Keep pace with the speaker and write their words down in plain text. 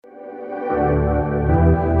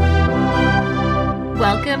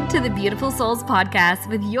Welcome to the Beautiful Souls podcast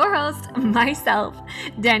with your host, myself,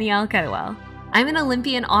 Danielle Kettlewell. I'm an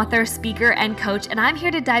Olympian author, speaker, and coach, and I'm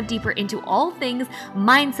here to dive deeper into all things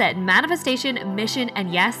mindset, manifestation, mission,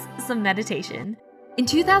 and yes, some meditation. In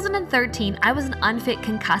 2013, I was an unfit,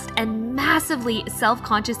 concussed, and massively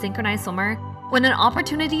self-conscious synchronized swimmer when an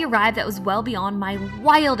opportunity arrived that was well beyond my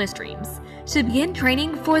wildest dreams to begin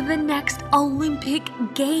training for the next Olympic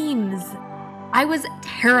Games. I was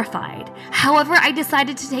terrified. However, I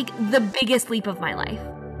decided to take the biggest leap of my life.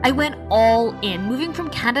 I went all in, moving from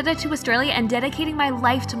Canada to Australia and dedicating my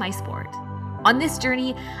life to my sport. On this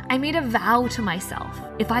journey, I made a vow to myself.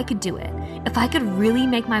 If I could do it, if I could really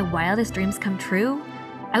make my wildest dreams come true,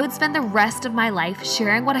 I would spend the rest of my life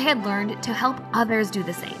sharing what I had learned to help others do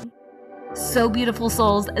the same. So beautiful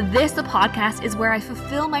souls, this podcast is where I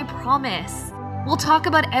fulfill my promise. We'll talk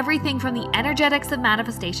about everything from the energetics of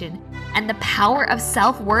manifestation and the power of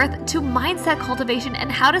self-worth to mindset cultivation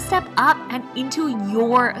and how to step up and into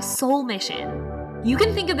your soul mission. You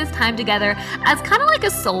can think of this time together as kind of like a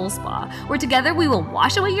soul spa, where together we will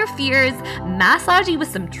wash away your fears, massage you with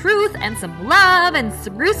some truth and some love, and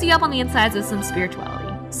spruce you up on the insides with some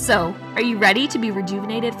spirituality. So, are you ready to be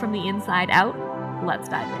rejuvenated from the inside out? Let's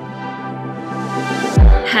dive in.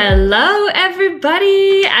 Hello,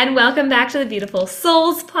 everybody, and welcome back to the Beautiful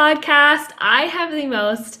Souls podcast. I have the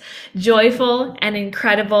most joyful and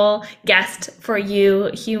incredible guest for you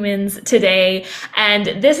humans today,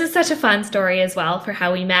 and this is such a fun story as well for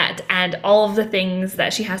how we met and all of the things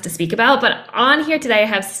that she has to speak about. But on here today, I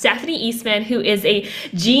have Stephanie Eastman, who is a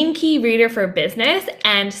Gene Key reader for business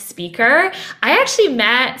and speaker. I actually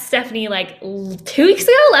met Stephanie like 2 weeks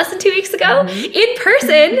ago, less than 2 weeks ago, in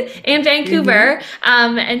person in Vancouver.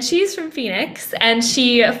 And she's from Phoenix, and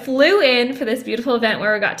she flew in for this beautiful event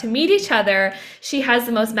where we got to meet each other. She has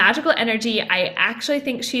the most magical energy. I actually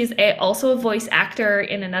think she's also a voice actor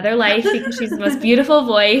in another life because she's the most beautiful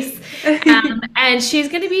voice. And she's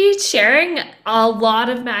going to be sharing a lot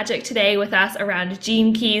of magic today with us around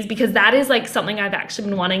gene keys, because that is like something I've actually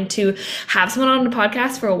been wanting to have someone on the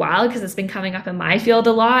podcast for a while, because it's been coming up in my field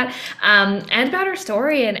a lot, and about her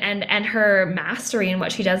story and her mastery and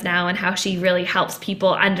what she does now and how she really helps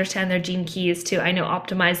people understand their gene keys to, I know,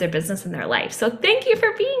 optimize their business and their life. So thank you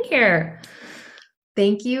for being here.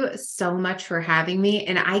 Thank you so much for having me.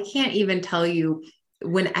 And I can't even tell you,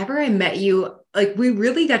 whenever I met you, like we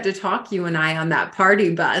really got to talk, you and I, on that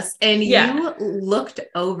party bus, and you looked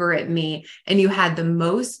over at me and you had the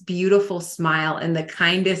most beautiful smile and the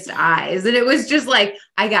kindest eyes. And it was just like,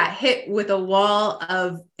 I got hit with a wall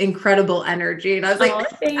of incredible energy. And I was like,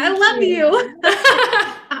 I love you.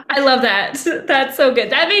 I love that. That's so good.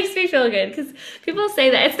 That makes me feel good, because people say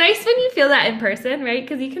that it's nice when you feel that in person, right?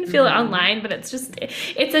 Because you can feel it online, but it's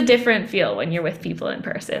a different feel when you're with people in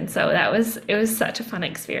person. So it was such a fun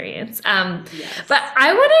experience. Yes. But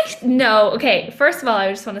I want to know, okay, first of all,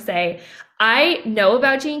 I just want to say, I know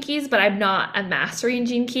about gene keys, but I'm not a master in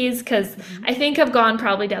gene keys, because I think I've gone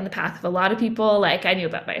probably down the path of a lot of people. Like, I knew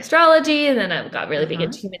about my astrology, and then I got really big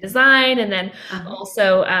into human design, and then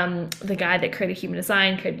also the guy that created human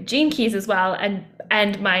design created gene keys as well.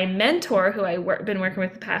 And my mentor, who I've been working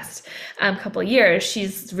with the past couple of years,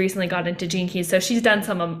 she's recently got into gene keys, so she's done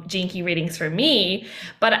some gene key readings for me.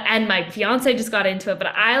 And my fiance just got into it, but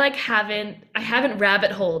I haven't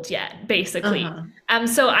rabbit holed yet, basically.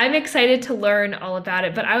 So I'm excited to learn all about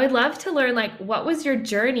it, but I would love to learn, like, what was your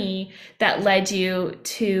journey that led you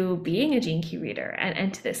to being a gene key reader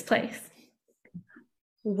and to this place?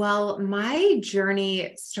 Well, my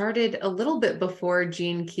journey started a little bit before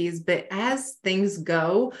gene keys, but as things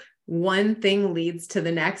go, one thing leads to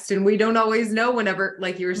the next, and we don't always know whenever,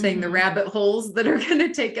 like you were saying, the rabbit holes that are going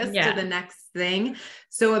to take us to the next thing.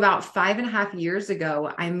 So about 5.5 years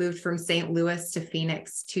ago, I moved from St. Louis to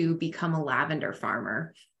Phoenix to become a lavender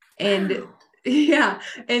farmer. And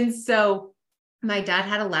and so my dad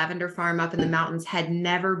had a lavender farm up in the mountains, had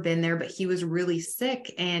never been there, but he was really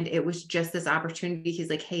sick. And it was just this opportunity.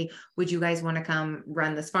 He's like, hey, would you guys want to come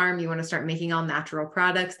run this farm? You want to start making all natural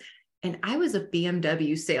products? And I was a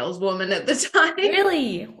BMW saleswoman at the time.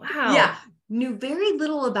 Really? Wow. Yeah. Knew very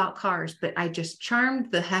little about cars, but I just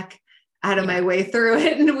charmed the heck out of my way through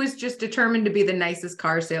it, and was just determined to be the nicest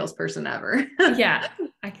car salesperson ever.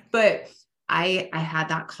 But I had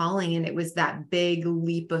that calling, and it was that big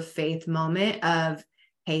leap of faith moment of,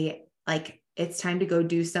 hey, like, it's time to go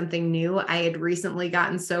do something new. I had recently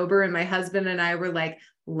gotten sober, and my husband and I were like,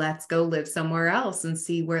 let's go live somewhere else and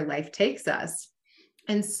see where life takes us.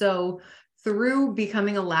 And so through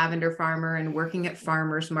becoming a lavender farmer and working at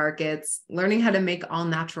farmers markets, learning how to make all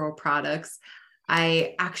natural products,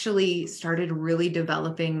 I actually started really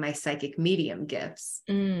developing my psychic medium gifts.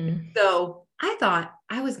 Mm. So I thought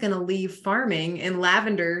I was going to leave farming and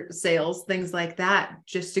lavender sales, things like that,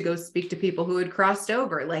 just to go speak to people who had crossed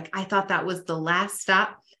over. Like, I thought that was the last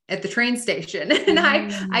stop at the train station. And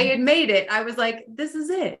I had made it. I was like, this is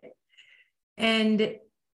it. And,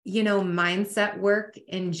 mindset work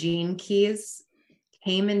and Gene Keys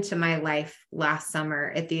came into my life last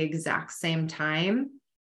summer at the exact same time.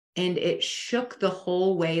 And it shook the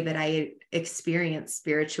whole way that I experienced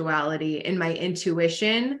spirituality and my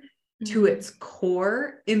intuition to its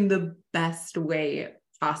core in the best way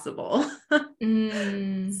possible.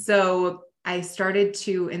 So I started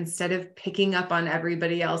to, instead of picking up on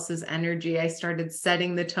everybody else's energy, I started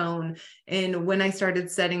setting the tone. And when I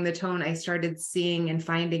started setting the tone, I started seeing and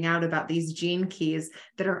finding out about these Gene Keys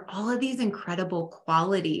that are all of these incredible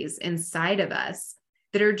qualities inside of us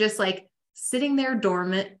that are just like sitting there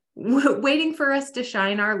dormant, waiting for us to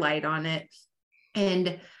shine our light on it.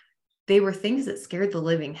 And they were things that scared the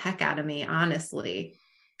living heck out of me, honestly,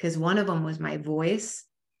 because one of them was my voice.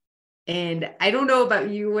 And I don't know about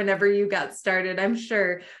you whenever you got started, I'm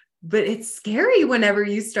sure, but it's scary whenever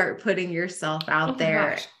you start putting yourself out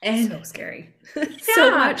there. Gosh, and so scary.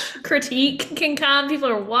 So much critique can come. People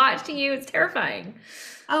are watching you. It's terrifying.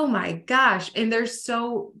 Oh my gosh. And there's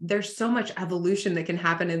so much evolution that can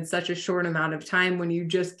happen in such a short amount of time when you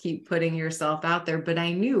just keep putting yourself out there. But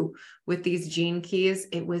I knew with these Gene Keys,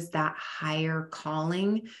 it was that higher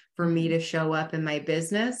calling for me to show up in my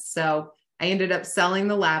business. So I ended up selling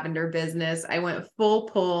the lavender business. I went full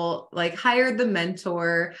pull, like hired the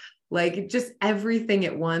mentor, like just everything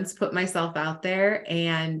at once, put myself out there.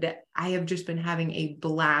 And I have just been having a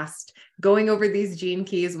blast going over these Gene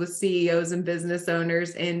Keys with CEOs and business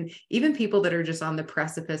owners, and even people that are just on the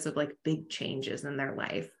precipice of like big changes in their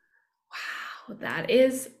life. Wow, that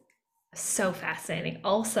is so fascinating.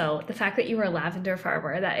 Also, the fact that you were a lavender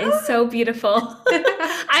farmer, that is so beautiful.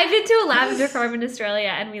 I've been to a lavender farm in Australia,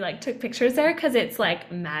 and we like took pictures there because it's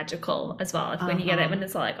like magical as well. When you get it, when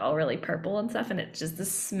it's all really purple and stuff, and it's just the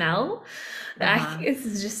smell,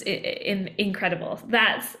 it's just incredible.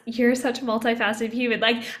 You're such a multifaceted human.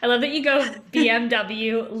 Like, I love that you go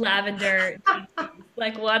BMW, lavender,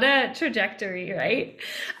 like what a trajectory, right?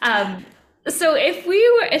 So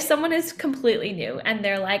if someone is completely new and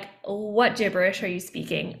they're like, what gibberish are you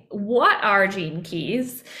speaking? What are Gene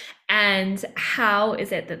Keys? And how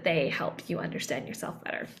is it that they help you understand yourself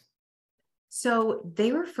better? So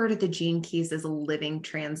they refer to the Gene Keys as a living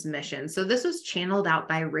transmission. So this was channeled out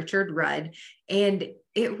by Richard Rudd. And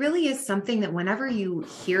it really is something that whenever you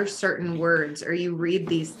hear certain words or you read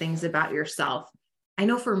these things about yourself, I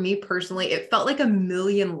know for me personally, it felt like a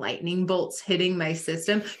million lightning bolts hitting my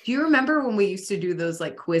system. Do you remember when we used to do those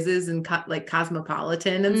like quizzes and like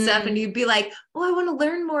Cosmopolitan and stuff? And you'd be like, oh, I want to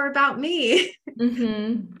learn more about me.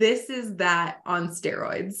 This is that on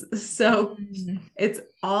steroids. So it's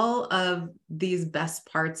all of these best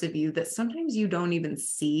parts of you that sometimes you don't even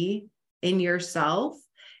see in yourself.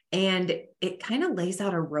 And it kind of lays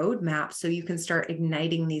out a roadmap so you can start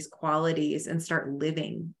igniting these qualities and start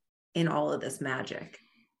living in all of this magic.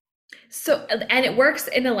 So, and it works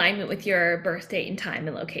in alignment with your birth date and time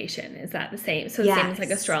and location. Is that the same? So the same as like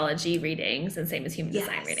astrology readings and same as human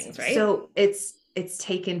design readings, right? So it's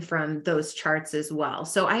taken from those charts as well.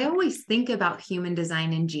 So I always think about human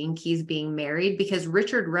design and Gene Keys being married because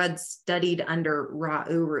Richard Rudd studied under Ra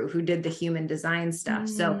Uru, who did the human design stuff.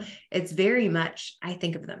 So it's very much, I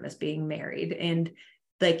think of them as being married. And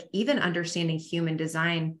like even understanding human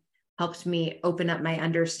design helped me open up my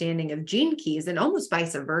understanding of Gene Keys and almost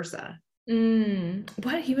vice versa.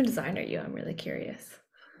 What human design are you? I'm really curious.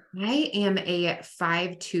 I am a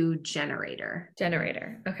 5-2 generator.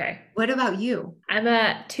 Okay. What about you? I'm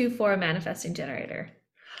a 2-4 manifesting generator.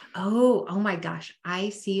 Oh my gosh. I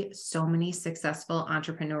see so many successful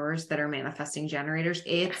entrepreneurs that are manifesting generators.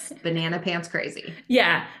 It's banana pants crazy.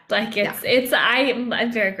 Yeah. Like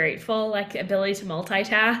I'm very grateful. Like ability to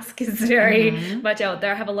multitask is very much out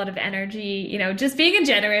there. I have a lot of energy, just being a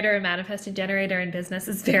generator and manifesting generator in business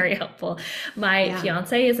is very helpful. My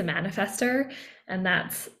fiance is a manifester, and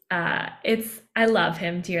that's, I love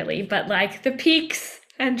him dearly, but like the peaks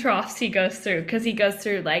and troughs he goes through, because he goes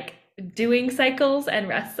through like doing cycles and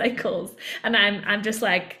rest cycles, and I'm just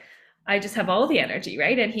like, I just have all the energy,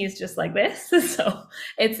 right? And he's just like this. So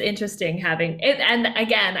it's interesting having it. And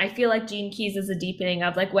again, I feel like Gene Keys is a deepening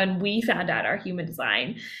of like when we found out our human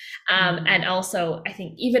design. And also I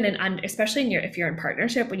think even especially if you're in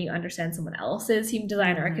partnership, when you understand someone else's human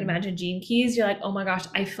design, or I can imagine Gene Keys, you're like, oh my gosh,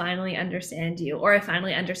 I finally understand you, or I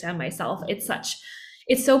finally understand myself.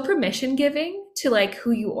 it's so permission giving to like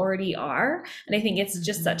who you already are. And I think it's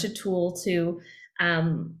just such a tool to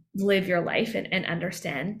live your life and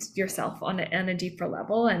understand yourself on a deeper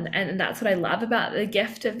level. And that's what I love about the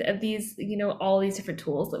gift of these, you know, all these different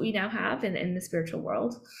tools that we now have in the spiritual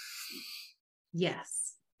world.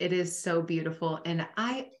 Yes, it is so beautiful. And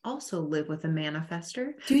I also live with a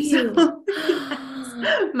manifester. Do you? So,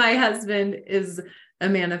 yes, my husband is a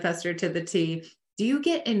manifester to the T. Do you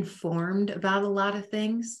get informed about a lot of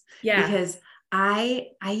things? Yeah. Because I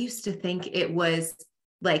used to think it was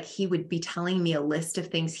like he would be telling me a list of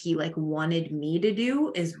things he like wanted me to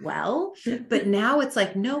do as well. But now it's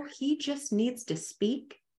like, no, he just needs to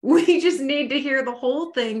speak. We just need to hear the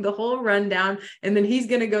whole thing, the whole rundown, and then he's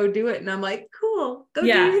going to go do it. And I'm like, cool, go do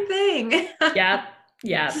your thing. Yep.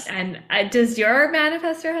 Yeah. And does your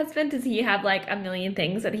manifestor husband, does he have like a million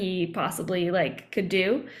things that he possibly like could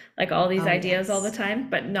do? Like all these ideas all the time,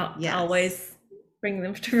 but not always bring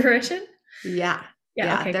them to fruition? Yeah.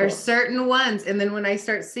 Yeah. Okay, there's cool. certain ones. And then when I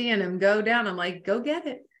start seeing him go down, I'm like, go get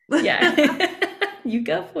it. Yeah. You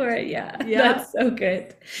go for it. Yeah. That's so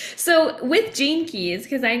good. So with gene keys,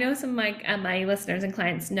 because I know some of my listeners and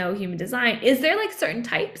clients know human design, is there like certain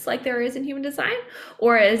types like there is in human design?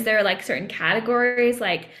 Or is there like certain categories?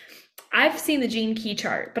 Like I've seen the gene key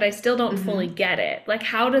chart, but I still don't fully get it. Like,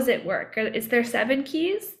 how does it work? Is there 7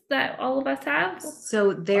 keys that all of us have?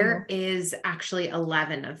 So there is actually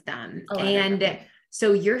 11 of them. 11, and okay.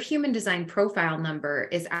 So your human design profile number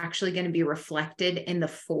is actually going to be reflected in the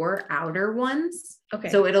 4 outer ones. Okay.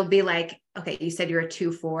 So it'll be like, okay, you said you're a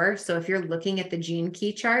 2-4. So if you're looking at the gene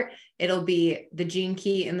key chart, it'll be the gene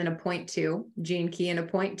key and then a 0.2, gene key and a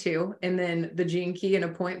 0.2, and then the gene key and a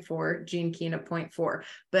 0.4, gene key and a 0.4.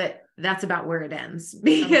 But that's about where it ends,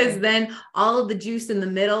 because then all of the juice in the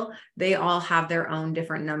middle, they all have their own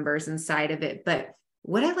different numbers inside of it. But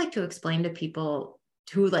what I like to explain to people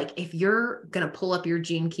who, like, if you're going to pull up your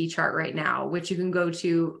gene key chart right now, which you can go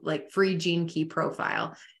to like free gene key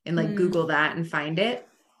profile and like Google that and find it.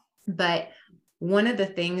 But one of the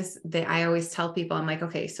things that I always tell people, I'm like,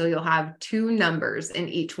 okay, so you'll have 2 numbers in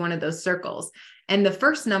each one of those circles. And the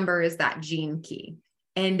first number is that gene key.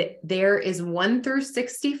 And there is 1 through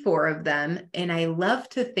 64 of them. And I love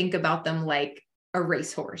to think about them like a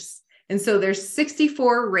racehorse. And so there's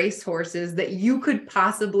 64 racehorses that you could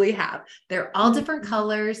possibly have. They're all different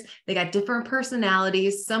colors. They got different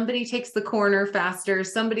personalities. Somebody takes the corner faster.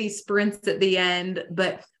 Somebody sprints at the end,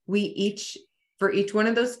 but for each one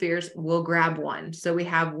of those spheres, we'll grab one. So we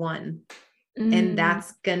have 1, and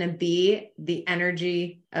that's going to be the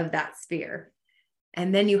energy of that sphere.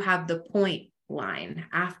 And then you have the point line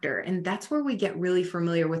after, and that's where we get really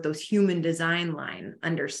familiar with those human design line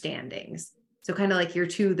understandings. So kind of like your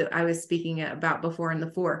 2 that I was speaking about before in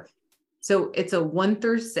the 4. So it's a 1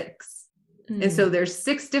 through 6. And so there's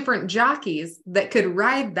 6 different jockeys that could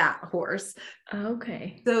ride that horse.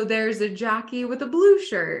 Okay. So there's a jockey with a blue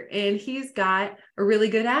shirt and he's got a really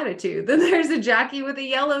good attitude. Then there's a jockey with a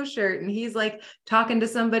yellow shirt and he's like talking to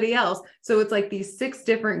somebody else. So it's like these 6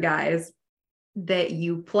 different guys that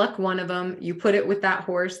you pluck one of them, you put it with that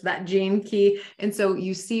horse, that gene key. And so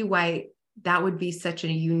you see why that would be such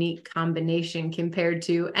a unique combination compared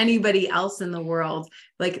to anybody else in the world.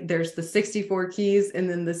 Like there's the 64 keys and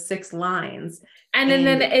then the 6 lines. And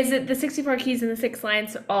then is it the 64 keys and the 6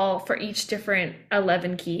 lines all for each different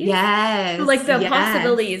 11 keys? Yes. So like the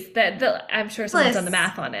possibilities I'm sure someone's done the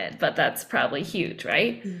math on it, but that's probably huge,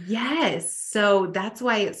 right? Yes. So that's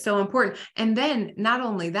why it's so important. And then not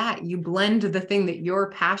only that, you blend the thing that you're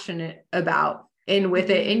passionate about in with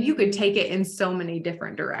it, and you could take it in so many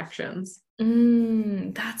different directions.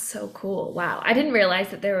 That's so cool. Wow. I didn't realize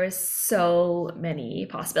that there was so many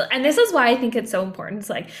possibilities. And this is why I think it's so important,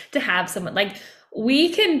 like to have someone, like we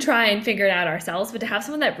can try and figure it out ourselves, but to have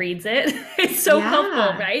someone that reads it, it's so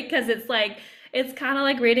helpful, right? Because it's like, it's kind of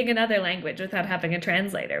like reading another language without having a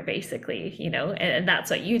translator, basically, you know, and that's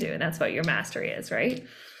what you do. And that's what your mastery is, right?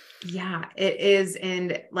 Yeah, it is.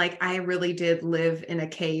 And like, I really did live in a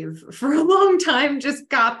cave for a long time, just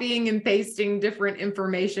copying and pasting different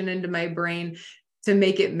information into my brain to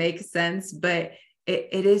make it make sense. But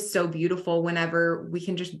it is so beautiful whenever we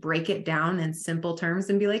can just break it down in simple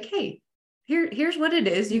terms and be like, hey, here's what it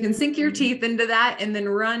is. You can sink your teeth into that and then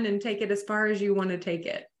run and take it as far as you want to take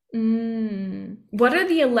it. What are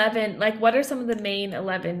the 11, like, what are some of the main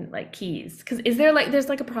 11 like keys? Because is there like, there's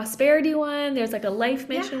like a prosperity one, there's like a life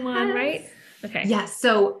mission one, right? Okay. Yeah.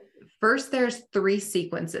 So first there's 3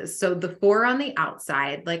 sequences. So the 4 on the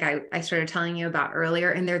outside, like I started telling you about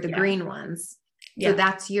earlier, and they're the green ones. So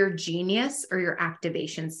that's your genius or your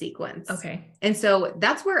activation sequence. Okay. And so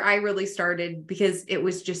that's where I really started, because it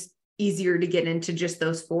was just easier to get into just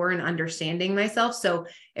those four and understanding myself. So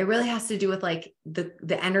it really has to do with like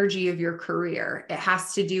the energy of your career. It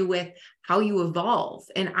has to do with how you evolve.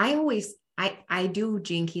 And I do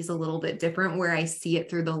Gene Keys a little bit different where I see it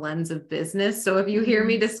through the lens of business. So if you hear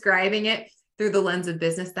me describing it through the lens of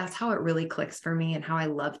business, that's how it really clicks for me and how I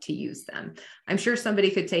love to use them. I'm sure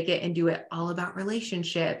somebody could take it and do it all about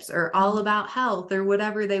relationships or all about health or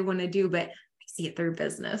whatever they want to do, but I see it through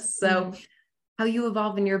business. So how you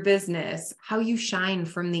evolve in your business, how you shine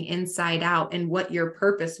from the inside out, and what your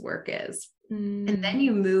purpose work is. And then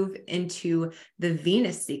you move into the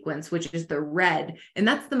Venus sequence, which is the red. And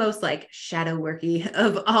that's the most like shadow worky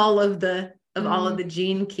of all of the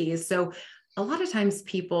Gene Keys. So a lot of times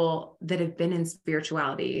people that have been in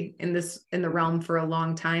spirituality in the realm for a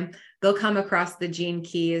long time, they'll come across the Gene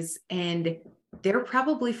Keys and they're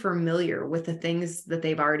probably familiar with the things that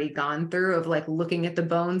they've already gone through of like looking at the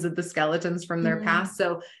bones of the skeletons from their past.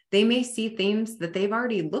 So they may see themes that they've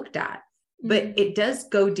already looked at, but it does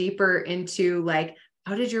go deeper into like,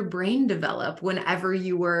 how did your brain develop whenever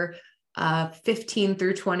you were 15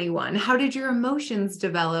 through 21? How did your emotions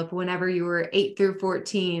develop whenever you were 8 through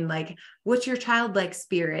 14? Like, what's your childlike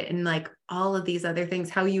spirit? And like all of these other things,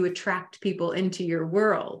 how you attract people into your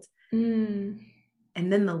world.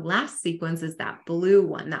 And then the last sequence is that blue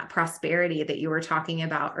one, that prosperity that you were talking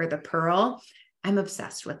about, or the pearl. I'm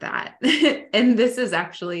obsessed with that. And this is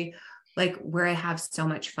actually like where I have so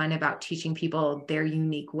much fun about teaching people their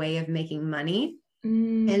unique way of making money.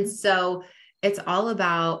 And so it's all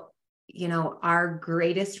about, you know, our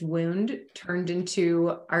greatest wound turned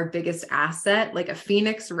into our biggest asset, like a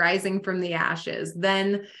phoenix rising from the ashes.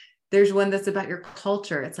 Then there's one that's about your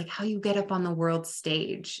culture. It's like how you get up on the world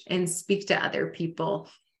stage and speak to other people.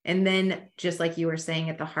 And then just like you were saying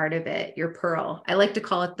at the heart of it, your pearl, I like to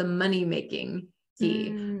call it the money-making key,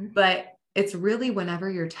 but it's really whenever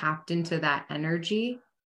you're tapped into that energy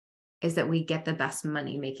is that we get the best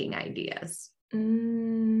money-making ideas. So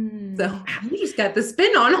you just got the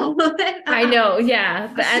spin on all of it. I know.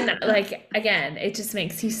 Yeah. And like, again, it just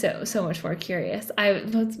makes you so much more curious.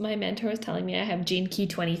 My mentor was telling me I have Gene Key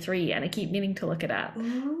 23 and I keep meaning to look it up.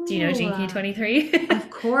 Ooh, do you know Gene Key 23? Of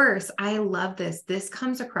course. I love this. This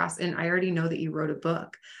comes across, and I already know that you wrote a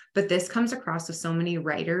book, but this comes across with so many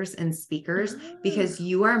writers and speakers because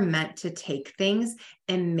you are meant to take things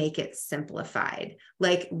and make it simplified.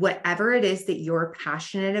 Like whatever it is that you're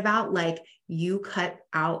passionate about, like you cut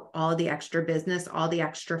out all the extra business, all the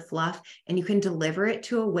extra fluff, and you can deliver it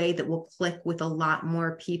to a way that will click with a lot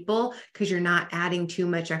more people because you're not adding too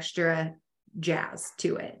much extra jazz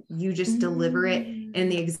to it. You just deliver it in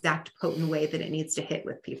the exact potent way that it needs to hit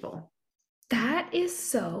with people. That is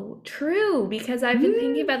so true, because I've been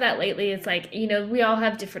thinking about that lately. It's like, you know, we all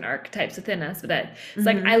have different archetypes within us, but it's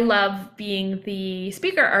like, I love being the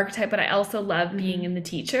speaker archetype, but I also love being in the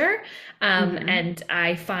teacher. And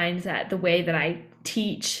I find that the way that I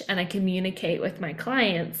teach and I communicate with my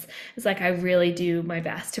clients is like, I really do my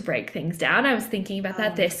best to break things down. I was thinking about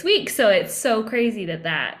that this week. So it's so crazy that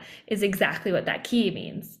that is exactly what that key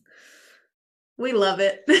means. We love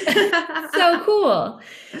it. So cool.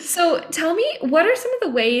 So tell me, what are some of the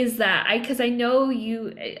ways that because I know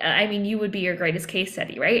you, I mean, you would be your greatest case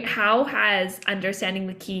study, right? How has understanding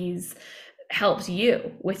the keys helped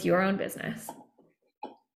you with your own business?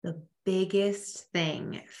 The biggest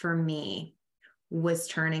thing for me was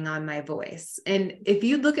turning on my voice. And if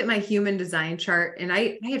you look at my human design chart, and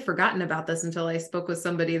I had forgotten about this until I spoke with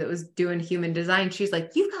somebody that was doing human design. She's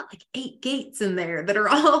like, you've got like 8 gates in there that are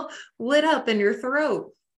all lit up in your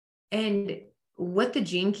throat. And what the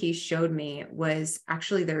Gene Key showed me was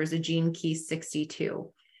actually there was a Gene Key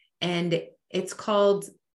 62, and it's called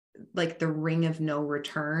like the ring of no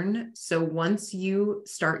return. So once you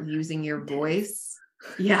start using your voice,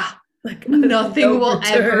 like nothing will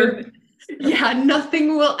ever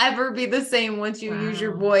nothing will ever be the same once you use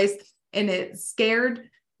your voice. And it scared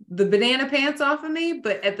the banana pants off of me.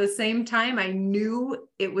 But at the same time, I knew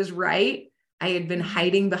it was right. I had been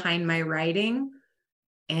hiding behind my writing.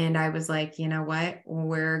 And I was like, you know what?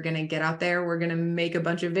 We're going to get out there. We're going to make a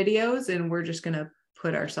bunch of videos and we're just going to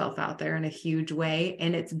put ourselves out there in a huge way.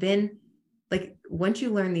 And it's been like, once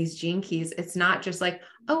you learn these Gene Keys, it's not just like,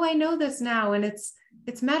 oh, I know this now. And it's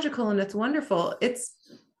magical and it's wonderful. It's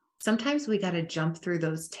sometimes we got to jump through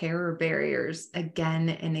those terror barriers again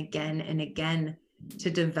and again and again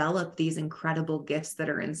to develop these incredible gifts that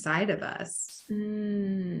are inside of us.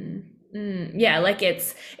 Yeah, like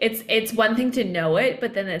it's one thing to know it,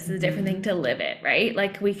 but then it's a different thing to live it, right?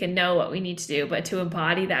 Like we can know what we need to do, but to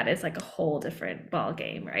embody that is like a whole different ball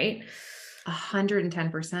game, right?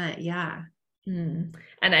 110%. Yeah. And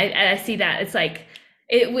I see that it's like,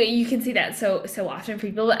 You can see that so often for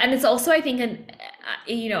people, and it's also, I think, and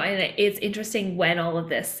it's interesting when all of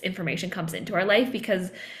this information comes into our life,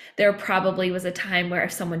 because there probably was a time where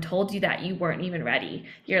if someone told you that, you weren't even ready.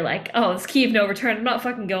 You're like, oh, this key of no return, I'm not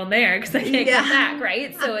fucking going there because I can't come back, Yeah.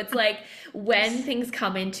 right? So it's like when things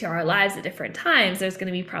come into our lives at different times, there's going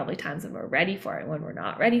to be probably times when we're ready for it and when we're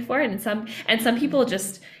not ready for it, and some people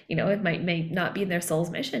just, it may not be in their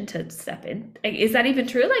soul's mission to step in. Like, is that even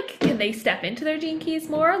true? Like, can they step into their gene keys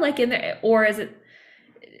more? Like in there, or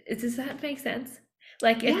does that make sense?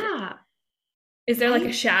 Like, Yeah. is there like a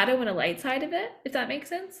I shadow and a light side of it? If that makes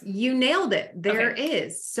sense. You nailed it. There Okay.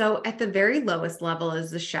 is. So at the very lowest level is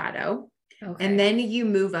the shadow. And Okay. then you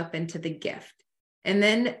move up into the gift. And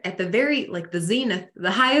then at the very, like the zenith,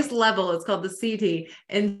 the highest level, it's called the CT.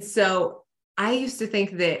 And so I used to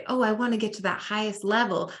think that, oh, I want to get to that highest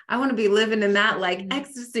level. I want to be living in that like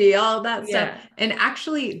ecstasy, all that stuff. Yeah. And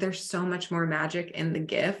actually, there's so much more magic in the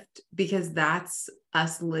gift because that's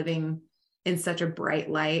us living in such a bright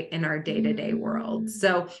light in our day-to-day world.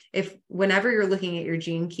 So if whenever you're looking at your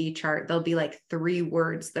gene key chart, there'll be like 3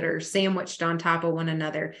 words that are sandwiched on top of one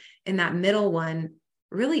another. And that middle one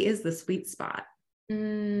really is the sweet spot.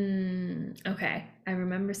 Okay. I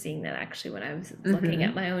remember seeing that actually when I was looking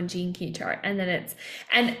at Mm-hmm. my own gene key chart.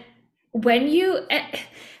 And when you, I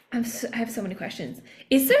have so many questions.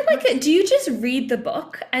 Is there like do you just read the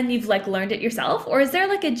book and you've like learned it yourself? Or is there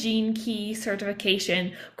like a gene key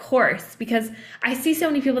certification course? Because I see so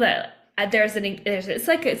many people that it's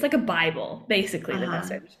like a Bible, basically, the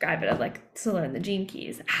best way to describe it, of like to learn the gene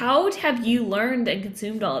keys. How have you learned and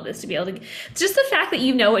consumed all of this to be able to, just the fact that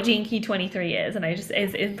you know what gene key 23 is, and is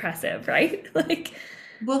impressive, right? Like,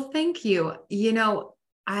 Well, thank you.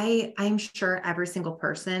 I'm sure every single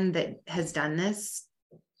person that has done this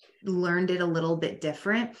learned it a little bit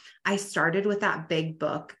different. I started with that big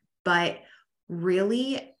book, but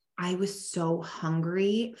really I was so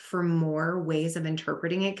hungry for more ways of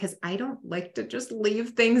interpreting it because I don't like to just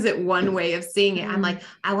leave things at one way of seeing it. I'm like,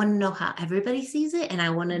 I want to know how everybody sees it, and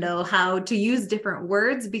I want to know how to use different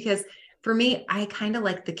words, because for me, I kind of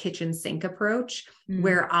like the kitchen sink approach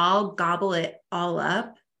where I'll gobble it all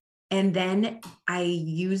up and then I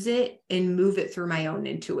use it and move it through my own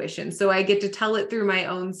intuition. So I get to tell it through my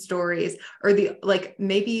own stories, or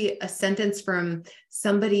maybe a sentence from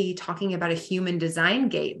somebody talking about a human design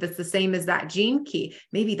gate that's the same as that gene key.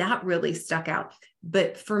 Maybe that really stuck out.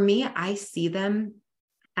 But for me, I see them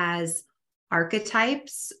as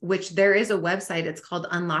archetypes, which there is a website. It's called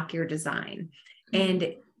Unlock Your Design.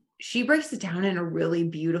 And she breaks it down in a really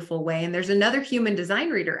beautiful way. And there's another human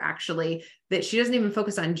design reader actually that she doesn't even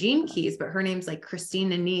focus on gene keys, but her name's like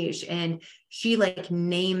Christina Niche. And she like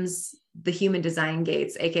names the human design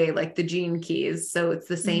gates, aka like the gene keys. So it's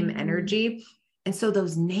the same energy. And so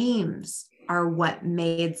those names are what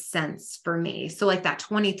made sense for me. So like that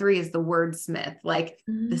 23 is the wordsmith, like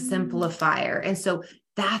the simplifier. And so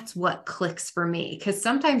that's what clicks for me. Because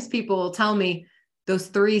sometimes people will tell me, those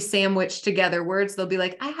 3 sandwiched together words, they'll be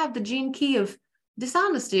like, I have the gene key of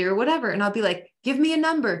dishonesty or whatever. And I'll be like, give me a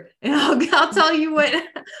number and I'll tell you what,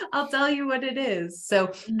 I'll tell you what it is.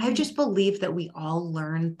 So I just believe that we all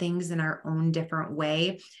learn things in our own different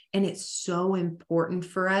way. And it's so important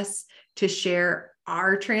for us to share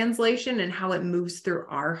our translation and how it moves through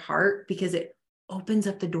our heart, because it opens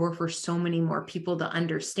up the door for so many more people to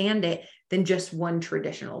understand it than just one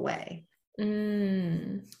traditional way.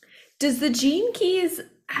 Does the gene keys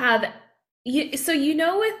have so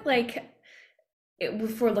with like,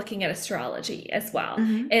 if we're looking at astrology as well,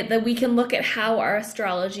 that we can look at how our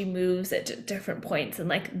astrology moves at different points in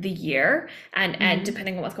like the year, and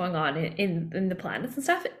depending on what's going on in the planets and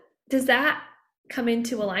stuff, does that come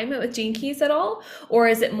into alignment with gene keys at all? Or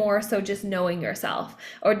is it more so just knowing yourself?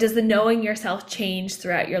 Or does the knowing yourself change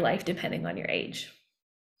throughout your life depending on your age?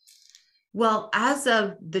 Well, as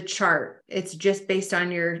of the chart, it's just based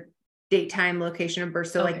on your date, time, location of birth.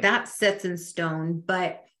 So like that sets in stone.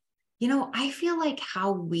 But, I feel like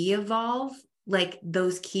how we evolve, like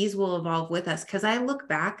those keys will evolve with us. Cause I look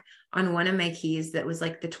back on one of my keys that was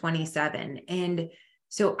like the 27. And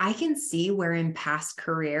so I can see where in past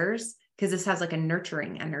careers, because this has like a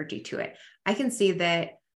nurturing energy to it, I can see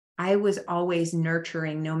that I was always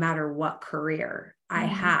nurturing no matter what career I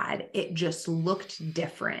had. It just looked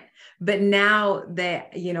different. But now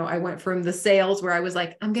that, I went from the sales where I was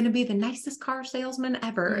like, I'm going to be the nicest car salesman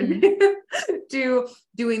ever, to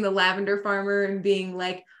doing the lavender farmer and being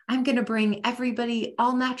like, I'm going to bring everybody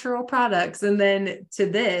all natural products. And then to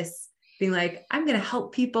this being like, I'm going to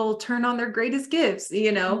help people turn on their greatest gifts.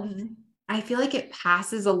 I feel like it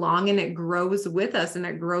passes along and it grows with us and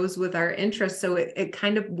it grows with our interests. So it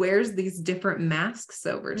kind of wears these different masks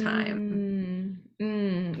over time.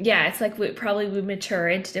 Yeah, it's like we mature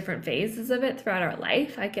into different phases of it throughout our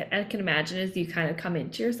life. I can imagine as you kind of come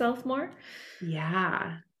into yourself more.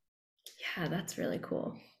 Yeah. Yeah, that's really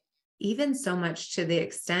cool. Even so much to the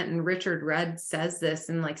extent, and Richard Rudd says this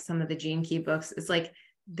in like some of the Gene Key books, it's like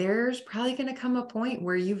there's probably going to come a point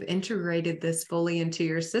where you've integrated this fully into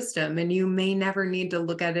your system and you may never need to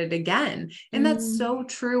look at it again. And that's Mm. so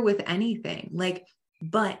true with anything. Like,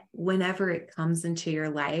 but whenever it comes into your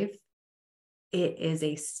life, it is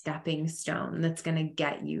a stepping stone that's going to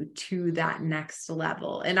get you to that next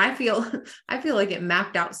level. And I feel like it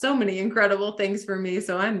mapped out so many incredible things for me.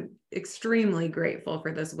 So I'm extremely grateful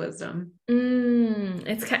for this wisdom.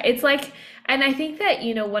 It's like, and I think that,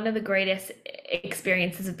 one of the greatest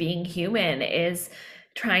experiences of being human is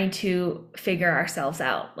trying to figure ourselves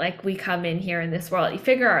out. Like we come in here in this world, you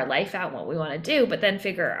figure our life out, what we want to do, but then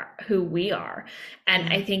figure out who we are.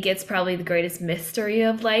 And I Yeah. think it's probably the greatest mystery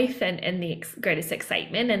of life and the greatest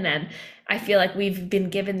excitement. And then I feel like we've been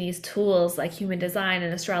given these tools like human design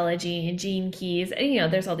and astrology and gene keys.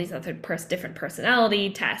 And, there's all these other different personality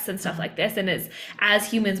tests and stuff like this. And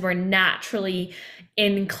as humans, we're naturally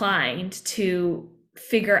inclined to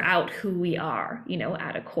figure out who we are,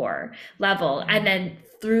 at a core level. And then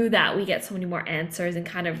through that, we get so many more answers and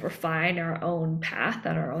kind of refine our own path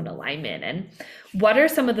and our own alignment. And what are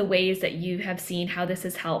some of the ways that you have seen how this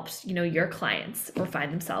has helped, your clients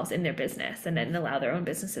refine themselves in their business and then allow their own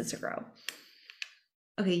businesses to grow?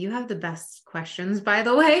 Okay, you have the best questions, by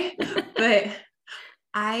the way, but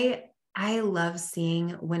I love seeing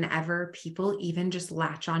whenever people even just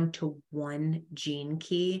latch on to one gene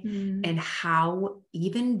key and how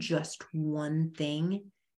even just one thing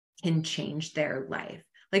can change their life.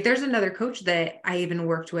 Like there's another coach that I even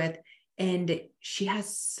worked with, and she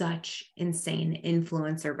has such insane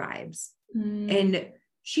influencer vibes. And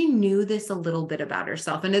she knew this a little bit about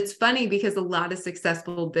herself. And it's funny because a lot of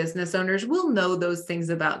successful business owners will know those things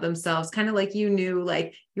about themselves, kind of like you knew,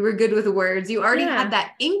 like you were good with words. You already had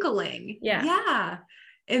that inkling. Yeah. Yeah.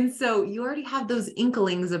 And so you already have those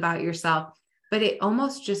inklings about yourself, but it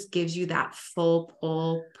almost just gives you that full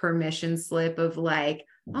pull permission slip of like,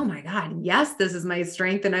 oh my God, yes, this is my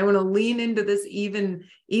strength. And I want to lean into this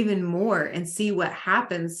even more and see what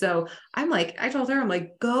happens. So I told her, I'm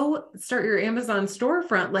like, go start your Amazon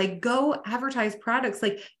storefront, like go advertise products,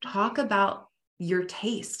 like talk about your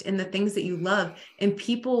taste and the things that you love. And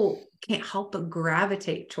people can't help but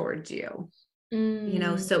gravitate towards you,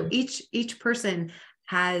 so each person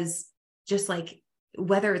has just like,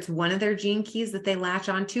 whether it's one of their gene keys that they latch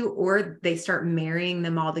onto or they start marrying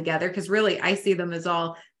them all together. Cause really I see them as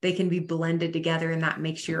all, they can be blended together and that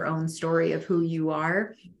makes your own story of who you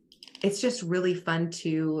are. It's just really fun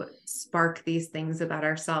to spark these things about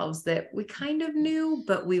ourselves that we kind of knew,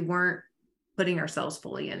 but we weren't putting ourselves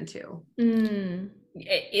fully into.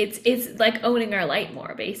 It's like owning our light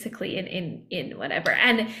more basically in whatever.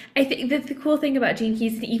 And I think that the cool thing about gene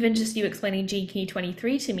keys, and even just you explaining gene key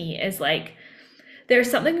 23 to me, is like there's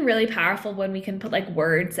something really powerful when we can put like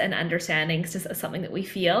words and understandings to something that we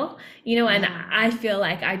feel, and I feel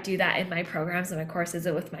like I do that in my programs and my courses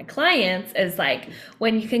and with my clients, is like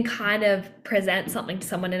when you can kind of present something to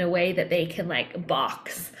someone in a way that they can like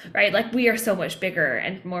box, right? Like we are so much bigger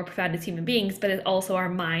and more profound as human beings, but it also our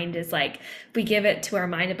mind is like, if we give it to our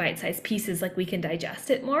mind in bite-sized pieces, like we can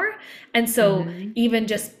digest it more. And so even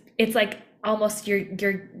just, it's like, almost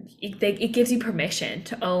it gives you permission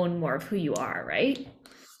to own more of who you are, right?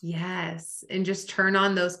 Yes. And just turn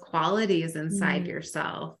on those qualities inside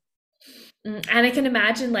yourself. And I can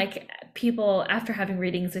imagine like people after having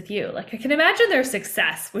readings with you, like I can imagine their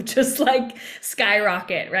success would just like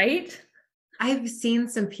skyrocket, right? I've seen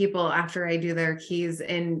some people after I do their keys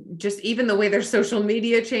and just even the way their social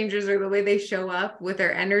media changes or the way they show up with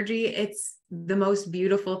their energy, it's the most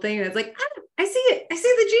beautiful thing. It's like, I see it. I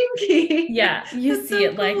see the gene key. Yeah, you see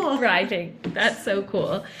it like thriving. That's so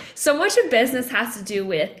cool. So much of business has to do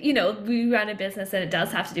with, we run a business and it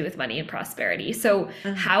does have to do with money and prosperity. So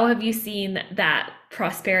how have you seen that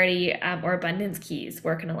prosperity or abundance keys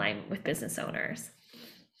work in alignment with business owners?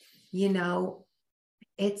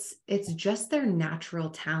 It's just their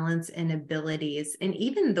natural talents and abilities, and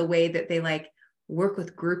even the way that they like work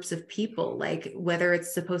with groups of people, like whether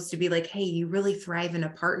it's supposed to be like, hey, you really thrive in a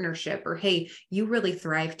partnership, or hey, you really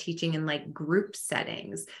thrive teaching in like group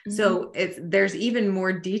settings. So there's even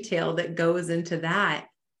more detail that goes into that.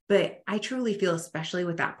 But I truly feel, especially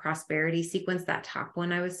with that prosperity sequence, that top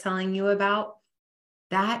one I was telling you about,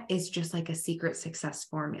 that is just like a secret success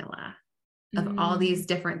formula. of all these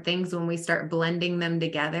different things when we start blending them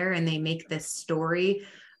together, and they make this story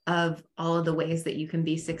of all of the ways that you can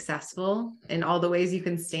be successful and all the ways you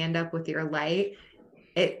can stand up with your light.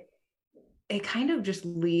 It kind of just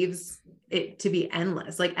leaves it to be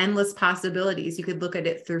endless, like endless possibilities. You could look at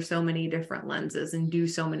it through so many different lenses and do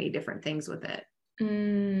so many different things with it.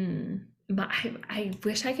 But I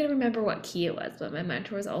wish I could remember what key it was, but my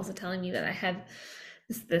mentor was also telling me that I had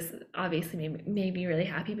this obviously made me really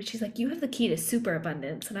happy, but she's like, you have the key to super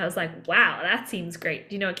abundance. And I was like, wow, that seems great.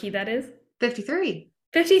 Do you know what key that is? 53.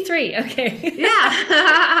 53. Okay.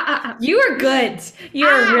 Yeah. You are good. You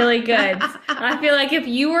are really good. I feel like if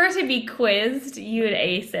you were to be quizzed, you would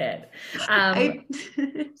ace it.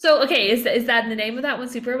 So, okay, is that the name of that one,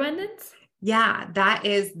 superabundance? Yeah, that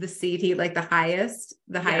is the CT, like the highest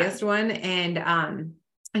one. And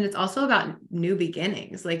it's also about new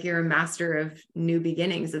beginnings. Like you're a master of new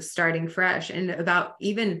beginnings, of starting fresh, and about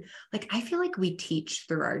even like, I feel like we teach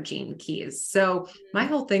through our gene keys. So my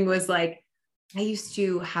whole thing was like, I used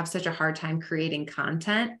to have such a hard time creating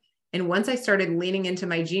content. And once I started leaning into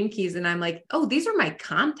my gene keys, and I'm like, oh, these are my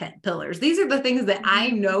content pillars. These are the things that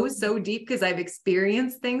I know so deep because I've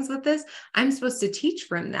experienced things with this. I'm supposed to teach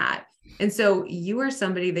from that. And so you are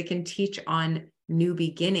somebody that can teach on new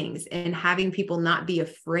beginnings and having people not be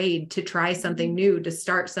afraid to try something new, to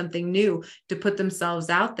start something new, to put themselves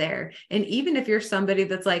out there. And even if you're somebody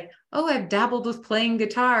that's like, oh, I've dabbled with playing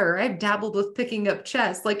guitar, or I've dabbled with picking up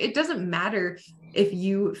chess, like it doesn't matter if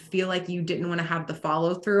you feel like you didn't want to have the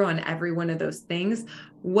follow through on every one of those things.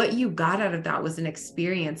 What you got out of that was an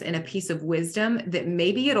experience and a piece of wisdom that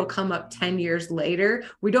maybe it'll come up 10 years later.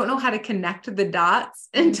 We don't know how to connect the dots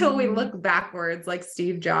until we look backwards. Like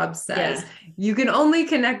Steve Jobs says, you can only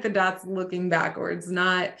connect the dots looking backwards,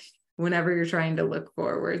 not whenever you're trying to look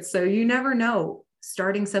forward. So you never know,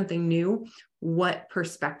 starting something new, what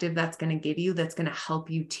perspective that's going to give you, that's going to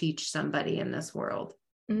help you teach somebody in this world.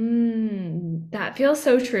 That feels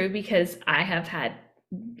so true, because I have had,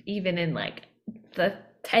 even in like the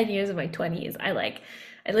 10 years of my 20s, I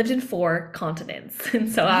lived in 4 continents. And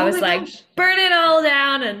so I was like, burn it all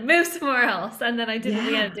down and move somewhere else. And then I did it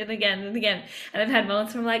again, and did it again and again. And I've had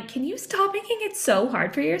moments where I'm like, can you stop making it so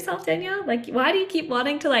hard for yourself, Danielle? Like, why do you keep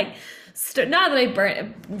wanting to like, not that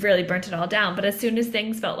I really burnt it all down, but as soon as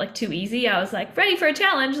things felt like too easy, I was like, ready for a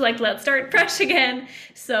challenge. Like, let's start fresh again.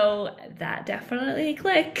 So that definitely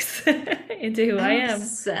clicks into who I am.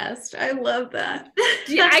 Obsessed. I love that.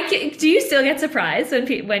 Do you still get surprised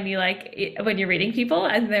when you're reading people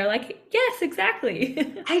and they're like, yes, exactly?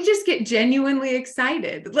 I just get genuinely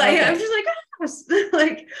excited. Like, okay. I'm just like, oh,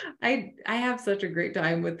 like I have such a great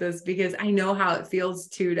time with this, because I know how it feels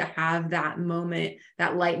to have that moment,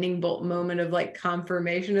 that lightning bolt moment of like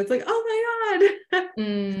confirmation. It's like, oh my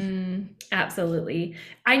God. Absolutely.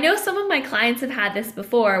 I know some of my clients have had this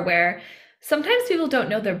before, where sometimes people don't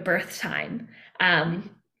know their birth time.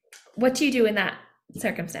 What do you do in that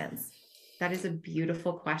circumstance? That is a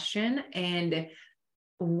beautiful question. And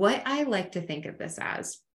what I like to think of this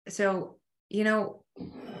as, so,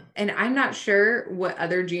 and I'm not sure what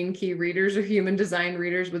other gene key readers or human design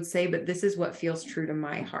readers would say, but this is what feels true to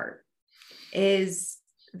my heart, is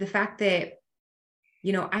the fact that,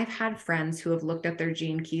 I've had friends who have looked at their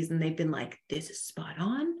gene keys and they've been like, this is spot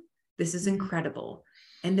on. This is incredible.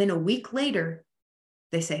 And then a week later,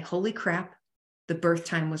 they say, holy crap, the birth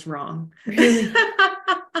time was wrong. Really?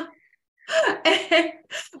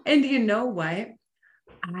 And you know what?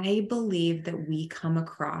 I believe that we come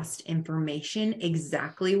across information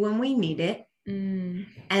exactly when we need it.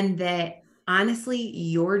 And that honestly,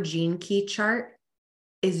 your gene key chart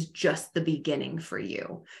is just the beginning for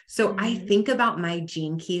you. So I think about my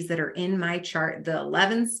gene keys that are in my chart, the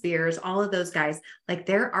 11 spheres, all of those guys, like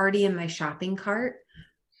they're already in my shopping cart.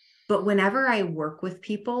 But whenever I work with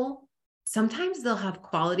people, sometimes they'll have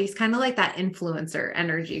qualities kind of like that influencer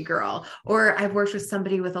energy girl, or I've worked with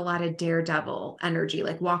somebody with a lot of daredevil energy,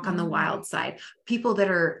 like walk on the wild side, people that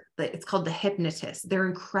are, it's called the hypnotist. They're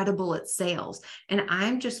incredible at sales. And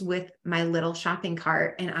I'm just with my little shopping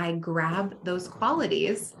cart and I grab those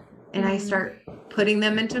qualities and I start putting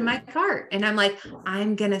them into my cart. And I'm like,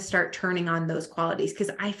 I'm going to start turning on those qualities,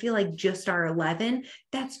 because I feel like just our 11,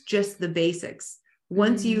 that's just the basics.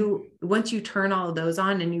 Once you turn all of those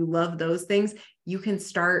on and you love those things, you can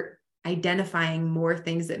start identifying more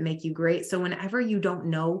things that make you great. So whenever you don't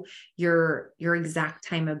know your exact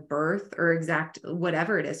time of birth or exact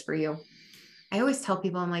whatever it is for you, I always tell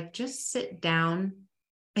people, I'm like, just sit down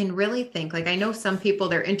and really think. Like, I know some people,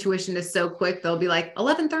 their intuition is so quick, they'll be like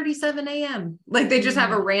 11:37 a.m. Like they just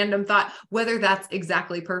have a random thought, whether that's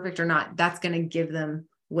exactly perfect or not, that's going to give them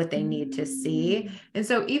what they need to see. And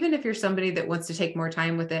so even if you're somebody that wants to take more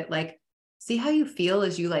time with it, like, see how you feel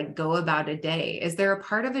as you like go about a day. Is there a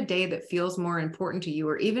part of a day that feels more important to you?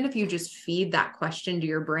 Or even if you just feed that question to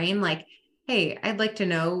your brain, like, hey, I'd like to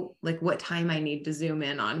know like what time I need to zoom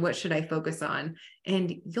in on, what should I focus on?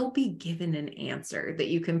 And you'll be given an answer that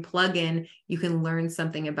you can plug in, you can learn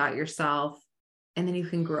something about yourself, and then you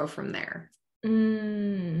can grow from there.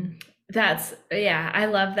 Yeah, I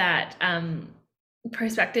love that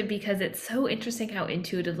perspective, because it's so interesting how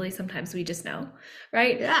intuitively sometimes we just know,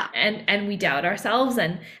 right? Yeah. And we doubt ourselves,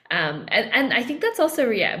 and I think that's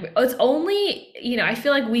also, yeah, it's only, I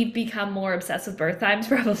feel like we've become more obsessed with birth times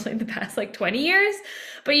probably in the past like 20 years.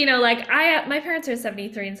 But like my parents are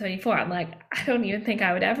 73 and 74. I'm like, I don't even think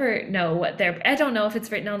I would ever know I don't know if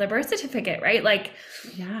it's written on their birth certificate, right? Like,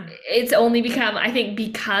 Yeah. it's only become, I think,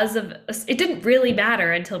 because of it didn't really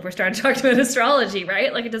matter until we started talking about astrology,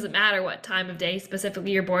 right? Like, it doesn't matter what time of day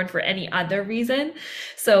specifically you're born for any other reason.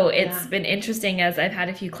 So it's been interesting, as I've had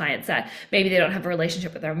a few clients that maybe they don't have a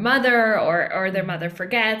relationship with their mother, or their mother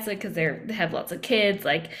forgets, like, because they have lots of kids.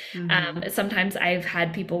 Like, sometimes I've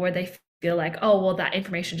had people where they feel like, oh, well, that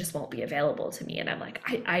information just won't be available to me. And I'm like,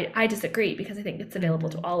 I disagree, because I think it's available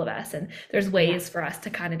to all of us. And there's ways for us to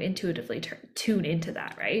kind of intuitively tune into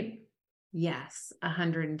that, right? Yes,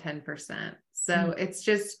 110%. So it's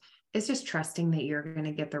just trusting that you're going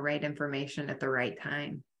to get the right information at the right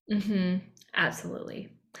time. Absolutely.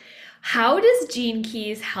 How does Gene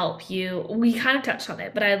Keys help you? We kind of touched on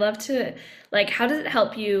it, but I'd love to, like, how does it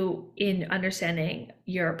help you in understanding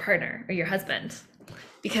your partner or your husband?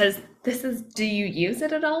 Because do you use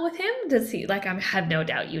it at all with him? Does he, like, I have no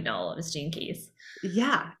doubt you know all of his Gene Keys.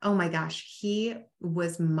 Yeah. Oh my gosh. He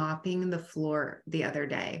was mopping the floor the other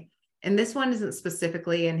day. And this one isn't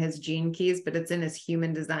specifically in his Gene Keys, but it's in his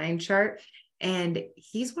human design chart. And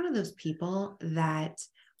he's one of those people that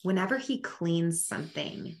whenever he cleans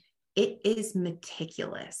something, it is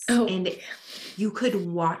meticulous. And you could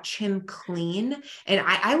watch him clean. And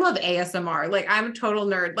I love ASMR. Like, I'm a total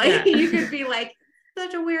nerd. Like, you could be like,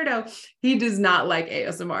 such a weirdo. He does not like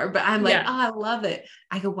ASMR, but I'm like, oh, I love it.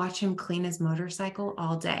 I could watch him clean his motorcycle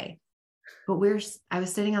all day. But I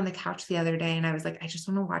was sitting on the couch the other day and I was like, I just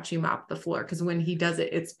want to watch you mop the floor, because when he does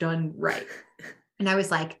it, it's done right. And I was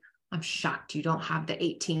like, I'm shocked you don't have the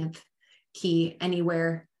 18th key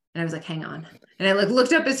anywhere. And I was like, hang on. And I like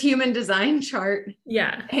looked up his human design chart.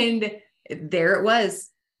 Yeah. And there it was.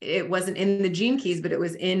 It wasn't in the Gene Keys, but it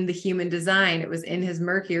was in the human design. It was in his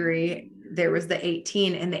Mercury. There was the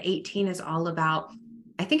 18, and the 18 is all about,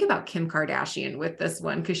 I think about Kim Kardashian with this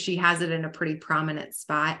one, because she has it in a pretty prominent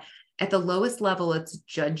spot. At the lowest level, it's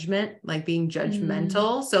judgment, like being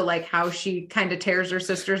judgmental. So like how she kind of tears her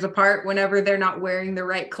sisters apart whenever they're not wearing the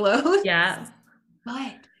right clothes. Yeah.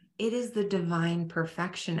 But it is the divine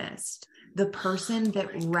perfectionist, the person that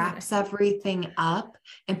wraps everything up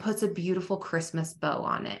and puts a beautiful Christmas bow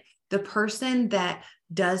on it. The person that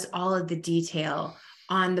does all of the detail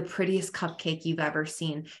on the prettiest cupcake you've ever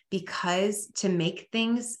seen, because to make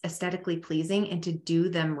things aesthetically pleasing and to do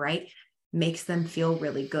them right makes them feel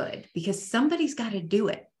really good, because somebody's got to do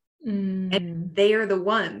it. And they are the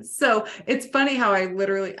ones. So it's funny how I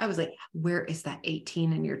was like, where is that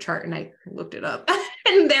 18 in your chart? And I looked it up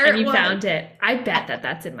and there you found it. I bet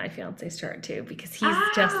that's in my fiance's chart too, because he's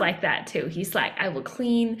just like that too. He's like, I will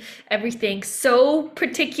clean everything, so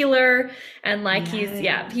particular. And like,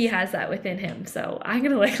 he has that within him. So I'm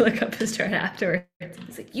going to like look up his chart afterwards.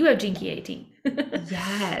 He's like, you have Gene Key 18.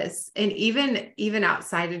 Yes. And even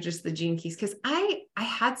outside of just the Gene Keys, because I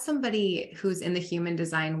had somebody who's in the human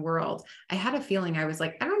design world. I had a feeling, I was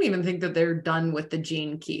like, I don't even think that they're done with the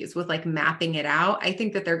Gene Keys, with like mapping it out. I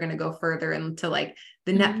think that they're going to go further into like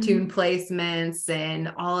the Neptune placements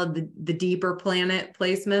and all of the deeper planet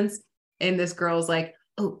placements. And this girl's like,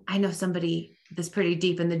 oh, I know somebody that's pretty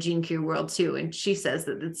deep in the Gene Key world too. And she says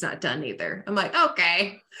that it's not done either. I'm like,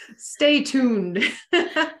 okay, stay tuned.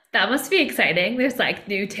 That must be exciting. There's like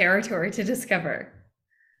new territory to discover.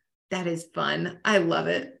 That is fun. I love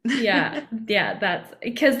it. Yeah. That's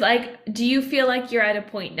because, like, do you feel like you're at a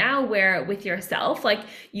point now where with yourself, like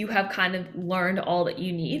you have kind of learned all that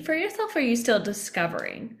you need for yourself, or are you still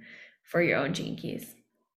discovering for your own Gene Keys?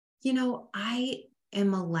 I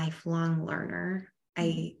am a lifelong learner.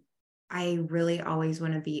 I really always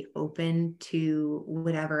want to be open to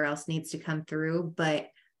whatever else needs to come through, but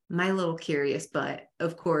my little curious butt,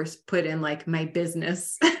 of course, put in like my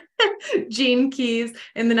business Gene Keys.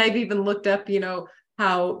 And then I've even looked up,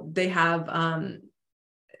 how they have,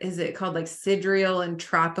 is it called like sidereal and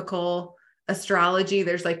tropical astrology?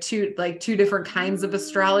 There's like two different kinds of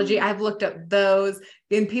astrology. I've looked up those,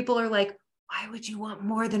 and people are like, why would you want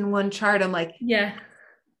more than one chart? I'm like, Yeah.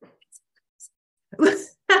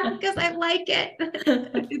 because I like it.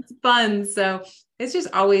 It's fun. So it's just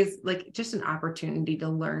always like just an opportunity to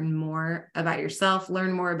learn more about yourself,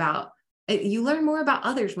 learn more about you learn more about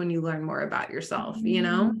others when you learn more about yourself, you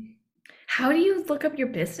know? Mm. How do you look up your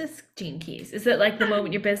business gene keys? Is it like the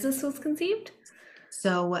moment your business was conceived?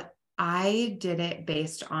 So I did it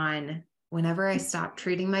based on whenever I stopped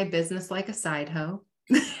treating my business like a side hoe.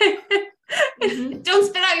 Mhm. Don't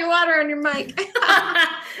spit out your water on your mic.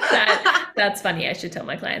 That's funny. I should tell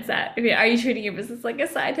my clients that. I mean, are you treating your business like a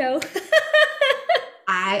side hoe?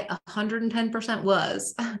 I 110%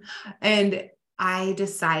 was. And I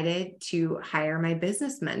decided to hire my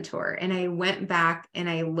business mentor. And I went back and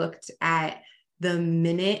I looked at the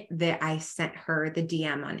minute that I sent her the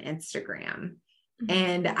DM on Instagram. Mhm.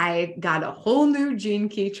 And I got a whole new gene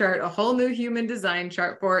key chart, a whole new human design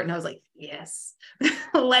chart for it. And I was like, yes,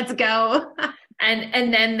 let's go.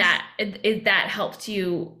 And then that helped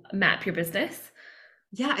you map your business.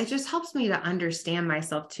 Yeah, it just helps me to understand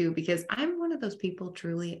myself too, because I'm one of those people,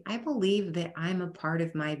 truly. I believe that I'm a part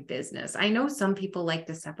of my business. I know some people like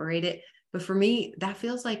to separate it, but for me, that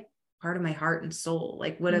feels like part of my heart and soul,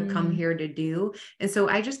 like what I've come Mm. here to do. And so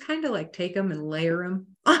I just kind of like take them and layer them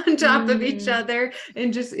on top of each Mm. other.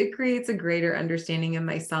 And just it creates a greater understanding of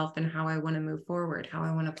myself and how I want to move forward, how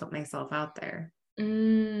I want to put myself out there.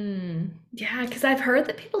 Mm. Yeah, because I've heard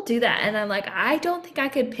that people do that, and I'm like, I don't think I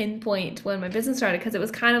could pinpoint when my business started because it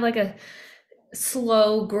was kind of like a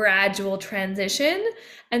slow, gradual transition.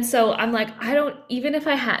 And so I'm like, I don't, even if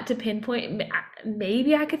I had to pinpoint,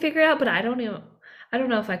 maybe I could figure it out, but I don't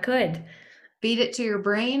know if I could. Feed it to your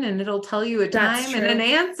brain and it'll tell you a That's time and an true.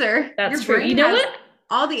 answer. That's Your true. You brain know has what?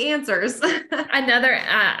 all the answers. Another,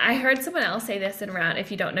 I heard someone else say this in around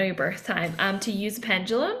if you don't know your birth time, to use a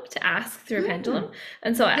pendulum to ask through a pendulum. Mm,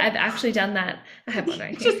 And so yeah. I've actually done that. I have one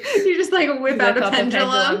right here. You just like whip out Whip a up a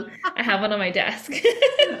pendulum. pendulum. I have one on my desk.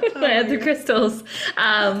 Oh My my other God. crystals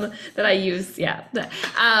that I use. Yeah.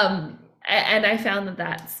 And I found that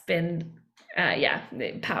that's been, yeah,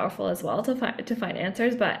 powerful as well to find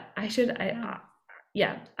answers. But Yeah.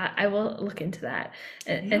 yeah, I will look into that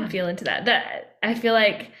and Yeah. feel into that. That I feel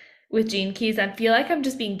like with Gene Keys, I feel like I'm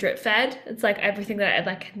just being drip fed. It's like everything that I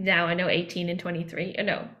like now I know 18 and 23, or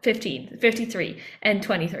no, 15, 53 and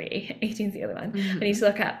 23. 18 is the other one. I need to Mhm.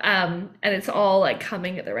 look up. And it's all like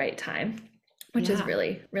coming at the right time, which is Yeah.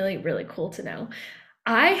 really, really, really cool to know.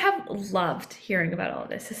 I have loved hearing about all of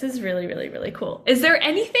this. This is really, really, really cool. Is there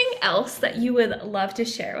anything else that you would love to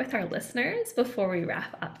share with our listeners before we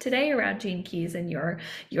wrap up today around Gene Keys and your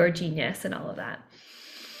genius and all of that?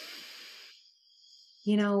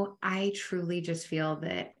 I truly just feel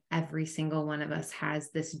that every single one of us has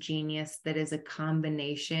this genius that is a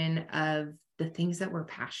combination of the things that we're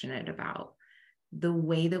passionate about, the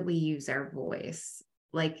way that we use our voice,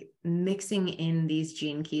 like mixing in these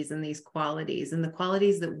gene keys and these qualities and the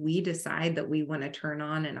qualities that we decide that we want to turn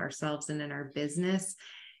on in ourselves and in our business.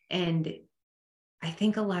 And I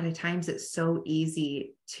think a lot of times it's so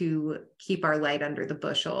easy to keep our light under the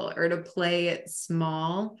bushel or to play it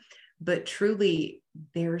small, but truly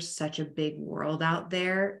there's such a big world out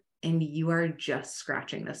there and you are just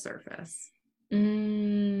scratching the surface.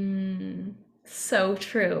 Mm, so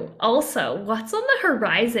true. Also, what's on the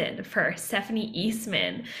horizon for Stephanie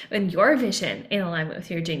Eastman and your vision in alignment with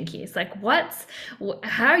your Gene Keys? Like,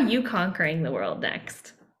 how are you conquering the world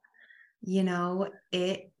next?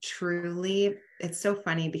 It truly, it's so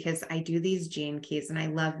funny because I do these gene keys and I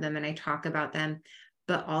love them and I talk about them,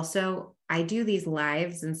 but also I do these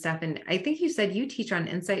lives and stuff. And I think you said you teach on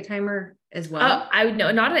Insight Timer as well. I would know,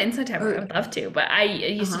 not an inside timer. I Or, would love to, but I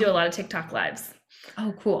used to do uh-huh. a lot of TikTok lives.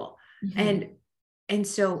 Oh, cool. Mhm. And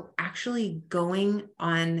so actually going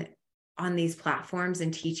on these platforms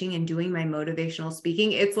and teaching and doing my motivational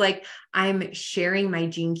speaking, it's like I'm sharing my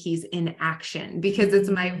gene keys in action because it's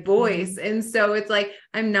my voice. Mhm. And so it's like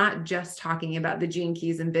I'm not just talking about the gene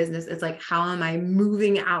keys in business. It's like how am I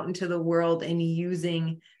moving out into the world and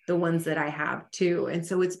using the ones that I have too. And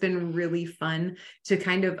so it's been really fun to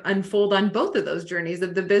kind of unfold on both of those journeys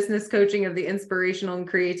of the business coaching, of the inspirational and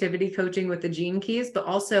creativity coaching with the gene keys, but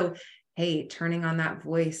also hey, turning on that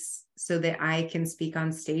voice so that I can speak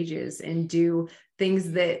on stages and do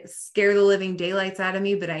things that scare the living daylights out of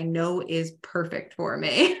me, but I know is perfect for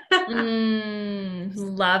me.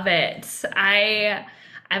 Love it.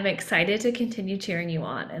 I'm excited to continue cheering you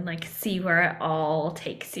on and like see where it all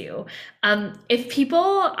takes you. If people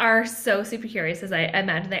are so super curious, as I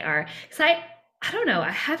imagine they are, because I don't know. I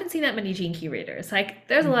haven't seen that many Gene Key readers. Like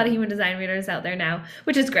there's a lot of human design readers out there now,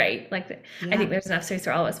 which is great. Like I think there's enough space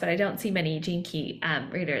for all of us, but I don't see many Gene Key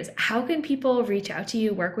readers. How can people reach out to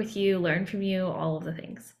you, work with you, learn from you, all of the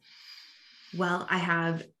things? Well, I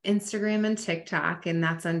have Instagram and TikTok, and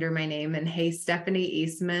that's under my name, and Hey Stephanie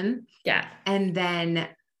Eastman. Yeah. And then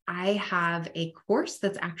I have a course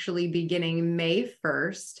that's actually beginning May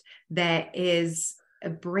 1st that is a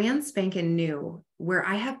brand spanking new, where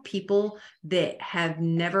I have people that have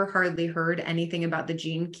never hardly heard anything about the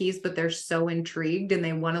gene keys, but they're so intrigued and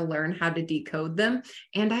they want to learn how to decode them.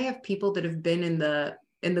 And I have people that have been in the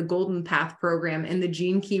Golden Path program in the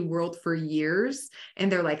gene key world for years.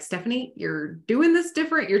 And they're like, Stephanie, you're doing this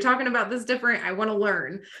different. You're talking about this different. I want to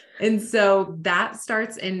learn. And so that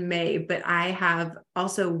starts in May, but I have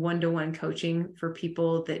also one-to-one coaching for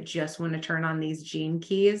people that just want to turn on these gene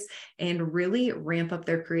keys and really ramp up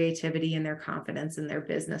their creativity and their confidence in their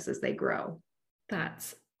business as they grow.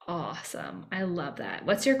 That's awesome. I love that.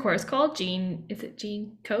 What's your course called? Is it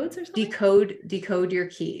Gene Codes or something? Decode your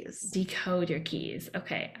keys. Decode your keys.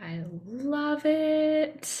 Okay. I love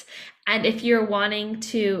it. And if you're wanting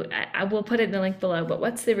to, I will put it in the link below, but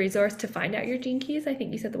what's the resource to find out your gene keys? I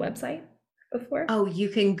think you said the website before. Oh, you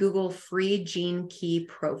can Google free gene key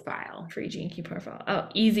profile. Free gene key profile. Oh,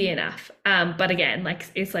 easy enough. But again, like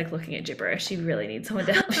it's like looking at gibberish. You really need someone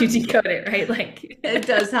to help you decode it, right? Like it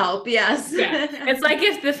does help. Yes. Yeah. It's like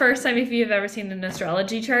if you've ever seen an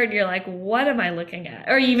astrology chart, you're like, what am I looking at?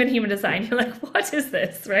 Or even human design, you're like, what is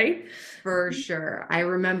this? Right? For sure. I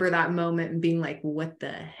remember that moment and being like, what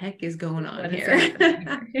the heck is going on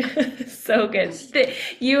here? So good.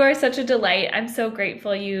 You are such a delight. I'm so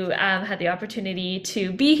grateful you had the opportunity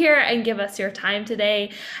to be here and give us your time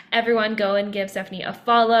today. Everyone go and give Stephanie a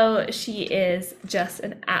follow. She is just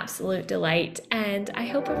an absolute delight. And I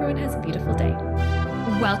hope everyone has a beautiful day.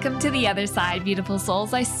 Welcome to the other side, beautiful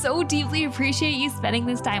souls. I so deeply appreciate you spending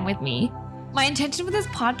this time with me. My intention with this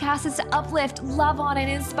podcast is to uplift, love on,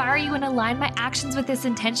 and inspire you and align my actions with this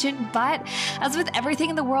intention. But as with everything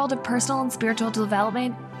in the world of personal and spiritual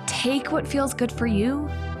development, take what feels good for you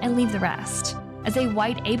and leave the rest. As a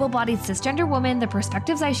white, able-bodied cisgender woman, the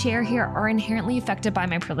perspectives I share here are inherently affected by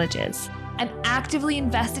my privileges. I'm actively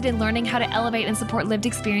invested in learning how to elevate and support lived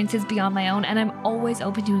experiences beyond my own, and I'm always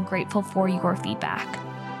open to and grateful for your feedback.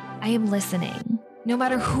 I am listening. No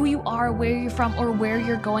matter who you are, where you're from, or where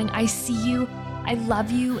you're going, I see you, I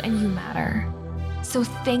love you, and you matter. So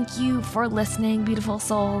thank you for listening, beautiful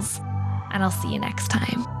souls, and I'll see you next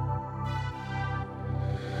time.